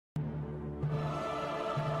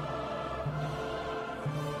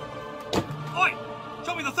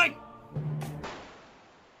me the thing!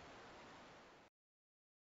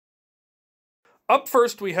 Up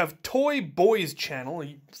first, we have Toy Boys channel,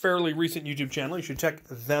 a fairly recent YouTube channel. You should check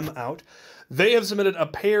them out. They have submitted a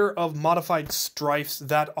pair of modified strifes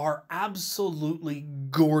that are absolutely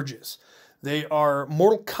gorgeous. They are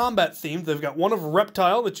Mortal Kombat themed. They've got one of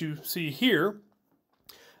Reptile that you see here,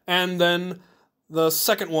 and then the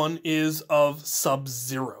second one is of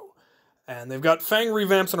Sub-Zero. And they've got Fang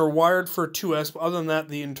revamps and are wired for 2S, but other than that,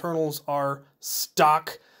 the internals are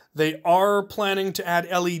stock. They are planning to add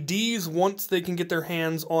LEDs once they can get their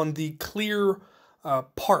hands on the clear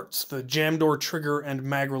parts, the jam door trigger and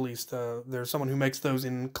mag release. There's someone who makes those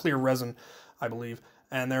in clear resin, I believe.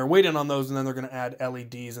 And they're waiting on those, and then they're going to add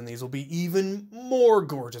LEDs, and these will be even more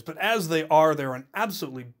gorgeous. But as they are, they're an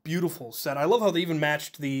absolutely beautiful set. I love how they even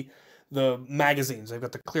matched the magazines. They've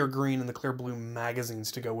got the clear green and the clear blue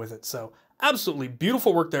magazines to go with it. So absolutely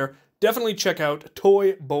beautiful work there. Definitely check out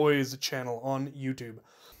Toy Boys channel on YouTube.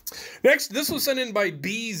 Next, this was sent in by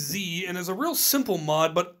BZ, and is a real simple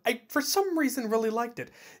mod, but I, for some reason, really liked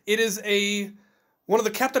it. It is one of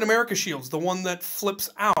the Captain America shields, the one that flips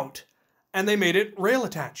out, and they made it rail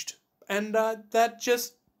attached. And that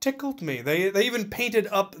just tickled me. They even painted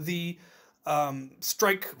up the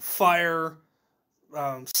strike fire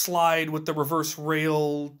slide with the reverse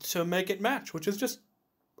rail to make it match, which is just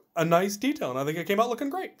a nice detail, and I think it came out looking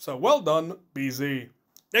great. So well done, BZ.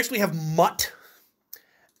 Next, we have Mutt.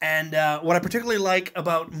 And what I particularly like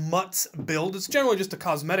about Mutt's build, it's generally just a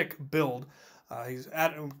cosmetic build. He's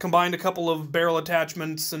combined a couple of barrel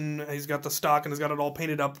attachments, and he's got the stock, and he's got it all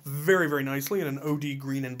painted up very, very nicely in an OD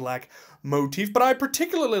green and black motif. But I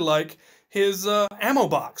particularly like his ammo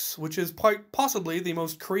box, which is quite possibly the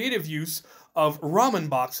most creative use of ramen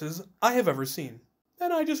boxes I have ever seen.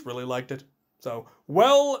 And I just really liked it. So,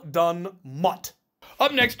 well done, Mutt.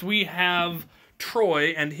 Up next, we have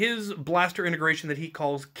Troy and his blaster integration that he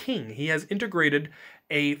calls King. He has integrated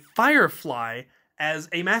a Firefly as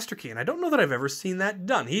a master key, and I don't know that I've ever seen that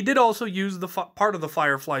done. He did also use the part of the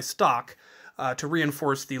Firefly stock to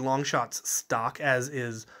reinforce the Longshot's stock, as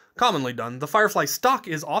is commonly done. The Firefly stock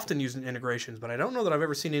is often used in integrations, but I don't know that I've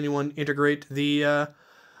ever seen anyone integrate the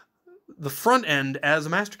front end as a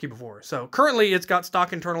master key before. So currently it's got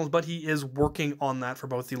stock internals, but he is working on that for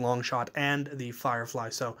both the Longshot and the Firefly.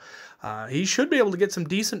 So he should be able to get some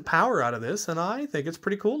decent power out of this, and I think it's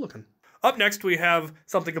pretty cool looking. Up next, we have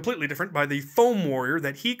something completely different by the Foam Warrior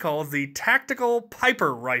that he calls the Tactical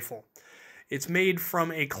Piper Rifle. It's made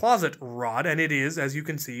from a closet rod, and it is, as you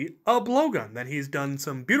can see, a blowgun that he's done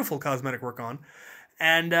some beautiful cosmetic work on.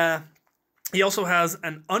 And he also has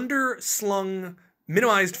an underslung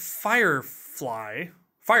minimized fire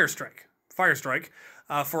strike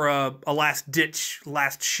for a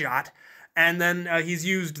last shot. And then he's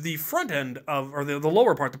used the front end of, or the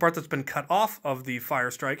lower part, the part that's been cut off of the fire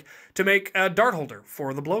strike, to make a dart holder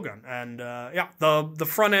for the blowgun. And yeah, the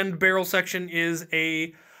front end barrel section is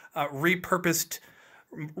a repurposed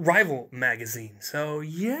rival magazine. So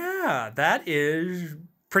yeah, that is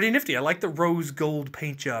pretty nifty. I like the rose gold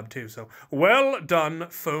paint job too. So well done,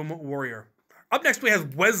 Foam Warrior. Up next, we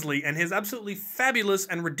have Wesley and his absolutely fabulous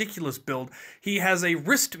and ridiculous build. He has a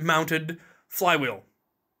wrist-mounted flywheel.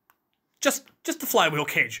 Just the flywheel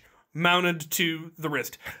cage mounted to the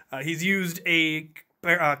wrist. He's used a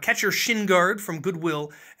catcher shin guard from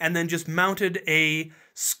Goodwill and then just mounted a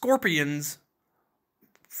Scorpion's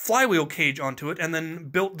flywheel cage onto it and then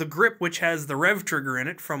built the grip, which has the rev trigger in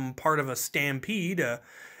it from part of a Stampede.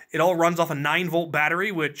 It all runs off a 9-volt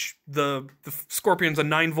battery, which the Scorpion's a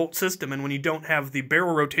 9-volt system, and when you don't have the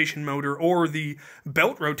barrel rotation motor or the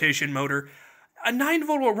belt rotation motor, a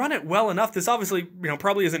 9-volt will run it well enough. This obviously,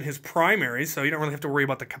 probably isn't his primary, so you don't really have to worry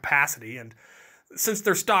about the capacity. And since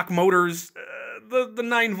they're stock motors, the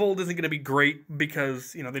 9-volt isn't going to be great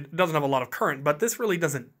because, it doesn't have a lot of current. But this really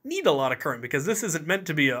doesn't need a lot of current because this isn't meant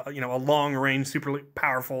to be a long-range, super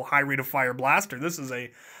powerful, high rate of fire blaster. This is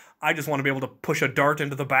I just want to be able to push a dart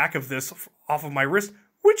into the back of this off of my wrist,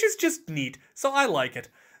 which is just neat. So I like it.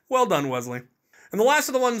 Well done, Wesley. And the last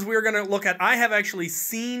of the ones we're going to look at, I have actually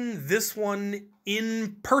seen this one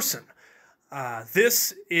in person.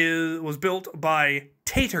 This was built by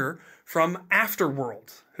Tater from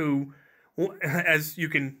Afterworld, who, as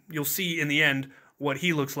you'll see in the end, what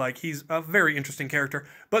he looks like. He's a very interesting character.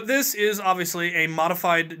 But this is obviously a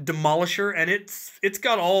modified Demolisher, and it's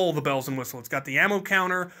got all the bells and whistles. It's got the ammo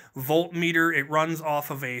counter, voltmeter. It runs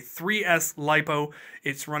off of a 3S LiPo.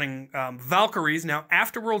 It's running Valkyries. Now,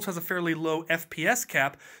 Afterworlds has a fairly low FPS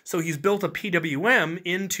cap, so he's built a PWM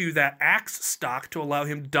into that Axe stock to allow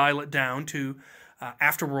him to dial it down to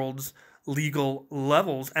Afterworlds legal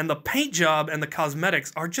levels. And the paint job and the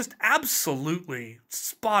cosmetics are just absolutely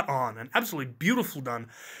spot on and absolutely beautiful done.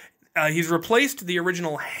 He's replaced the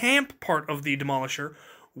original Hamp part of the Demolisher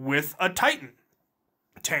with a Titan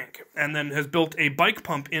tank, and then has built a bike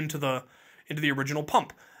pump into the original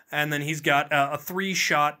pump. And then he's got a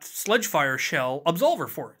 3-shot Sledgefire shell absolver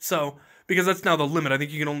for it. So, because that's now the limit, I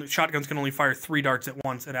think shotguns can only fire 3 darts at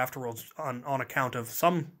once at Afterworlds on account of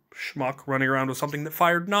some schmuck running around with something that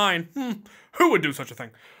fired 9. Who would do such a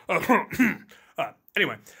thing?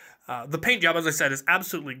 Anyway, the paint job, as I said, is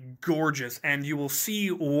absolutely gorgeous, and you will see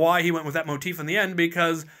why he went with that motif in the end,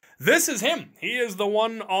 because this is him. He is the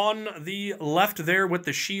one on the left there with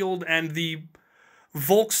the shield and the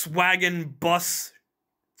Volkswagen bus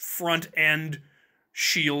front end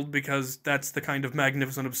shield, because that's the kind of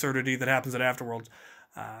magnificent absurdity that happens at Afterworlds.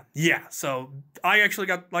 Yeah, so I actually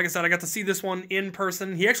got, like I said, I got to see this one in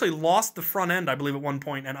person. He actually lost the front end, I believe, at one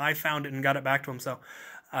point, and I found it and got it back to him, so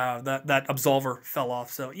that absolver fell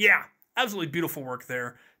off. So yeah, absolutely beautiful work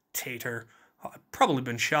there. Tater. I've probably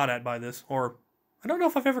been shot at by this, or I don't know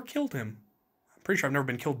if I've ever killed him. I'm pretty sure I've never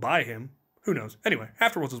been killed by him. Who knows? Anyway,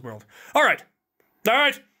 Afterworlds' his world. All right,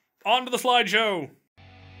 on to the slideshow.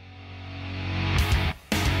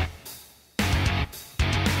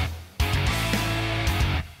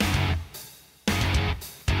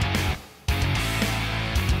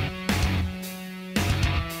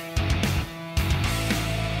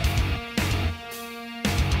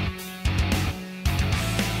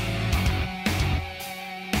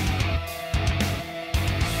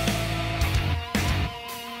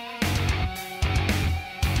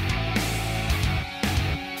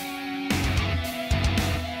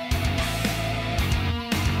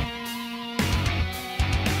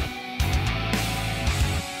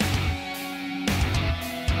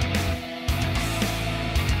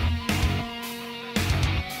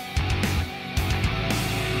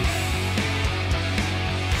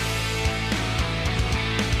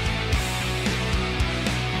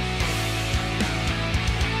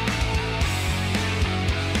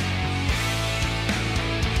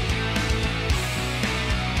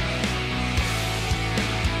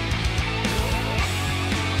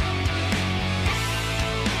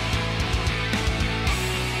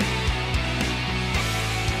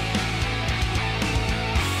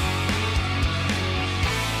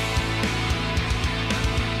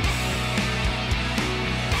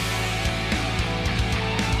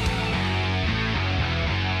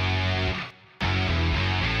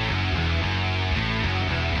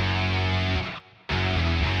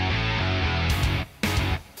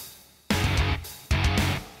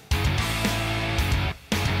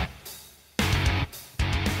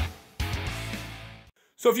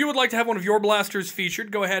 So if you would like to have one of your blasters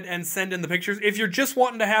featured, go ahead and send in the pictures. If you're just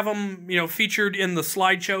wanting to have them, featured in the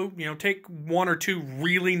slideshow, take 1 or 2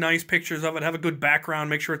 really nice pictures of it, have a good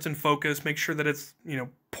background, make sure it's in focus, make sure that it's,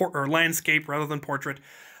 or landscape rather than portrait.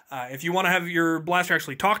 If you want to have your blaster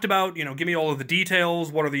actually talked about, give me all of the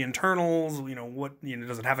details. What are the internals? What,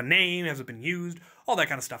 does it have a name? Has it been used? All that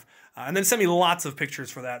kind of stuff. And then send me lots of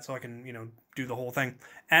pictures for that so I can, do the whole thing.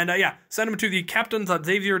 And yeah, send them to the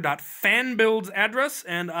captain.xavier.fanbuilds address,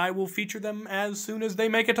 and I will feature them as soon as they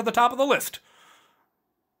make it to the top of the list.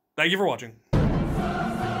 Thank you for watching.